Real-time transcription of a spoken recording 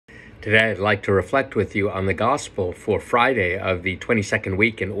Today I'd like to reflect with you on the Gospel for Friday of the 22nd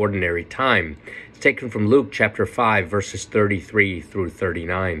week in Ordinary Time. It's taken from Luke chapter 5, verses 33 through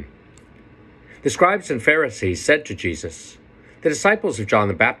 39. The scribes and Pharisees said to Jesus, "The disciples of John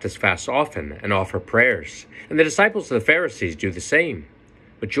the Baptist fast often and offer prayers, and the disciples of the Pharisees do the same,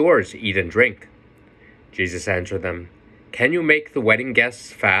 but yours eat and drink." Jesus answered them, "Can you make the wedding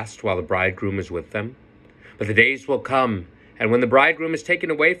guests fast while the bridegroom is with them? But the days will come, and when the bridegroom is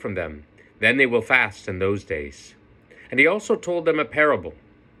taken away from them, then they will fast in those days." And he also told them a parable.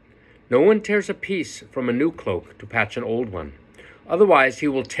 "No one tears a piece from a new cloak to patch an old one. Otherwise he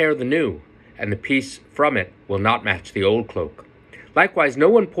will tear the new, and the piece from it will not match the old cloak. Likewise, no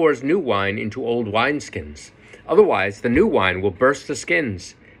one pours new wine into old wineskins. Otherwise the new wine will burst the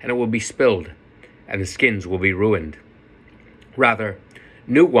skins, and it will be spilled, and the skins will be ruined. Rather,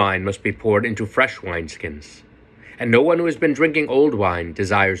 new wine must be poured into fresh wineskins. And no one who has been drinking old wine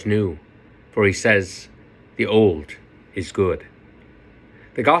desires new, for he says, 'The old is good.'"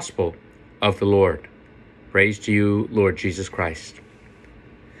 The Gospel of the Lord. Praise to you, Lord Jesus Christ.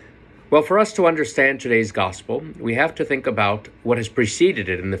 Well, for us to understand today's Gospel, we have to think about what has preceded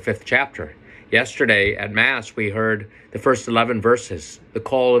it in the 5th chapter. Yesterday at Mass, we heard the first 11 verses, the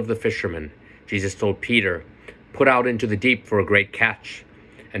call of the fishermen. Jesus told Peter, "Put out into the deep for a great catch."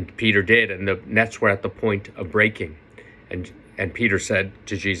 And Peter did, and the nets were at the point of breaking. And Peter said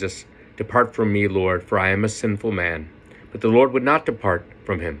to Jesus, "Depart from me, Lord, for I am a sinful man." But the Lord would not depart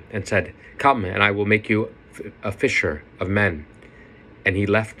from him, and said, "Come, and I will make you a fisher of men." And he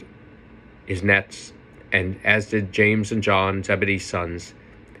left his nets, and as did James and John, Zebedee's sons,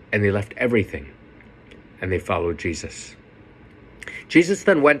 and they left everything, and they followed Jesus. Jesus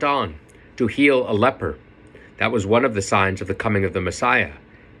then went on to heal a leper. That was one of the signs of the coming of the Messiah.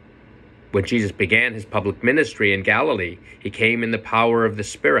 When Jesus began his public ministry in Galilee, he came in the power of the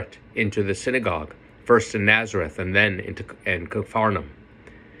Spirit into the synagogue, first in Nazareth and then in Capernaum.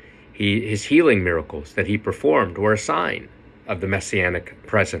 His healing miracles that he performed were a sign of the messianic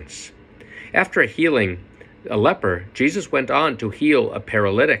presence. After healing a leper, Jesus went on to heal a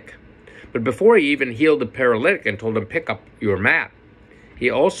paralytic. But before he even healed the paralytic and told him, "Pick up your mat," he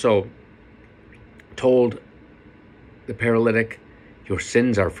also told the paralytic, "Your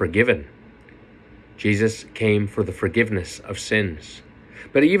sins are forgiven." Jesus came for the forgiveness of sins.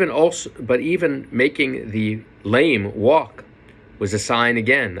 But even making the lame walk was a sign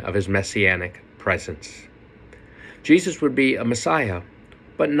again of his messianic presence. Jesus would be a Messiah,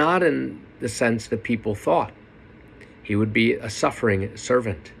 but not in the sense that people thought. He would be a suffering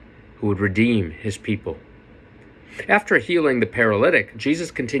servant who would redeem his people. After healing the paralytic,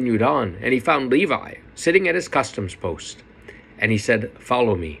 Jesus continued on, and he found Levi sitting at his customs post. And he said,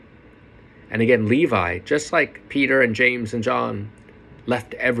 "Follow me." And again, Levi, just like Peter and James and John,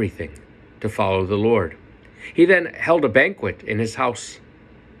 left everything to follow the Lord. He then held a banquet in his house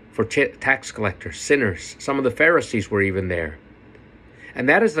for tax collectors, sinners. Some of the Pharisees were even there. And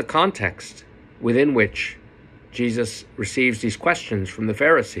that is the context within which Jesus receives these questions from the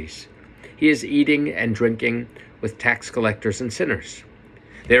Pharisees. He is eating and drinking with tax collectors and sinners.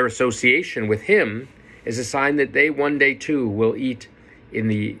 Their association with him is a sign that they one day too will eat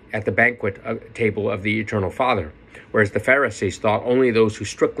at the banquet table of the Eternal Father, whereas the Pharisees thought only those who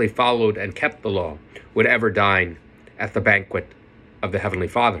strictly followed and kept the law would ever dine at the banquet of the Heavenly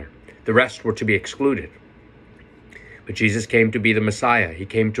Father. The rest were to be excluded. But Jesus came to be the Messiah. He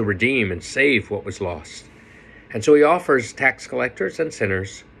came to redeem and save what was lost. And so he offers tax collectors and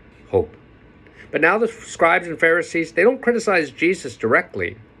sinners hope. But now the scribes and Pharisees, they don't criticize Jesus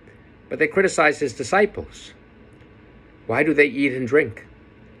directly, but they criticize his disciples. Why do they eat and drink?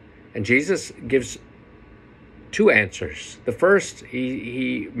 And Jesus gives two answers. The first,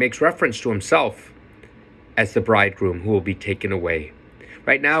 he makes reference to himself as the bridegroom who will be taken away.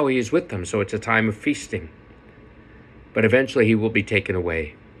 Right now he is with them, so it's a time of feasting. But eventually he will be taken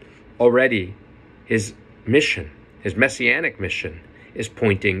away. Already his mission, his messianic mission, is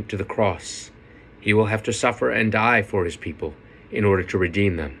pointing to the cross. He will have to suffer and die for his people in order to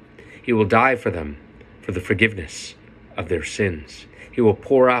redeem them. He will die for them for the forgiveness of their sins. He will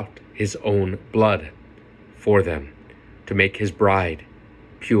pour out his own blood for them to make his bride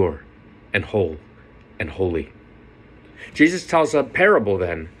pure and whole and holy. Jesus tells a parable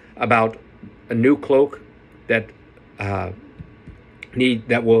then about a new cloak that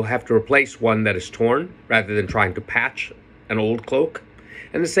will have to replace one that is torn rather than trying to patch an old cloak.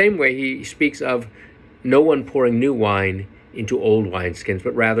 In the same way, he speaks of no one pouring new wine into old wineskins,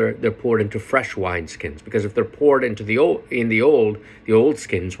 but rather they're poured into fresh wineskins, because if they're poured into the old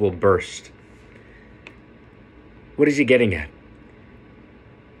skins will burst. What is he getting at?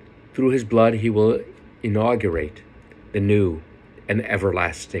 Through his blood he will inaugurate the new and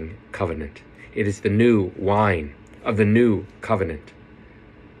everlasting covenant. It is the new wine of the new covenant,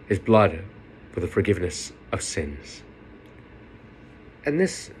 his blood for the forgiveness of sins. And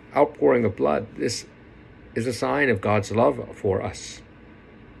this outpouring of blood, this is a sign of God's love for us.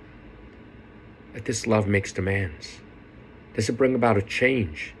 That this love makes demands. Does it bring about a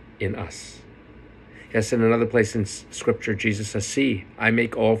change in us? Yes, in another place in Scripture, Jesus says, "See, I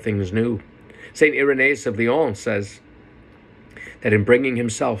make all things new." St. Irenaeus of Lyon says that in bringing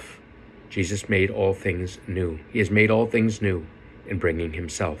himself, Jesus made all things new. He has made all things new in bringing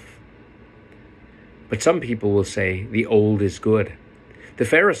himself. But some people will say the old is good. The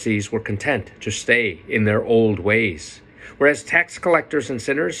Pharisees were content to stay in their old ways, whereas tax collectors and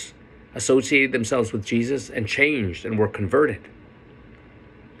sinners associated themselves with Jesus and changed and were converted.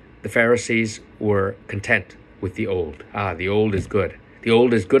 The Pharisees were content with the old. The old is good. The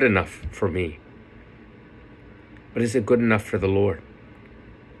old is good enough for me. But is it good enough for the Lord?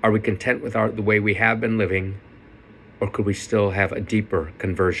 Are we content with the way we have been living, or could we still have a deeper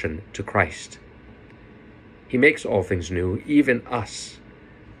conversion to Christ? He makes all things new, even us.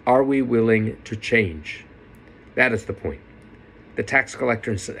 Are we willing to change? That is the point. The tax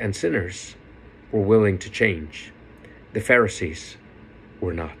collectors and sinners were willing to change. The Pharisees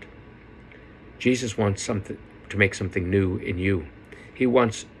were not. Jesus wants to make something new in you. He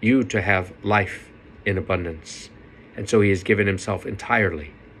wants you to have life in abundance. And so he has given himself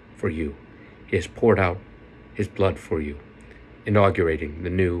entirely for you. He has poured out his blood for you, inaugurating the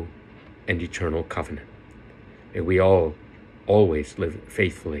new and eternal covenant. May we all always live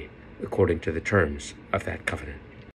faithfully according to the terms of that covenant.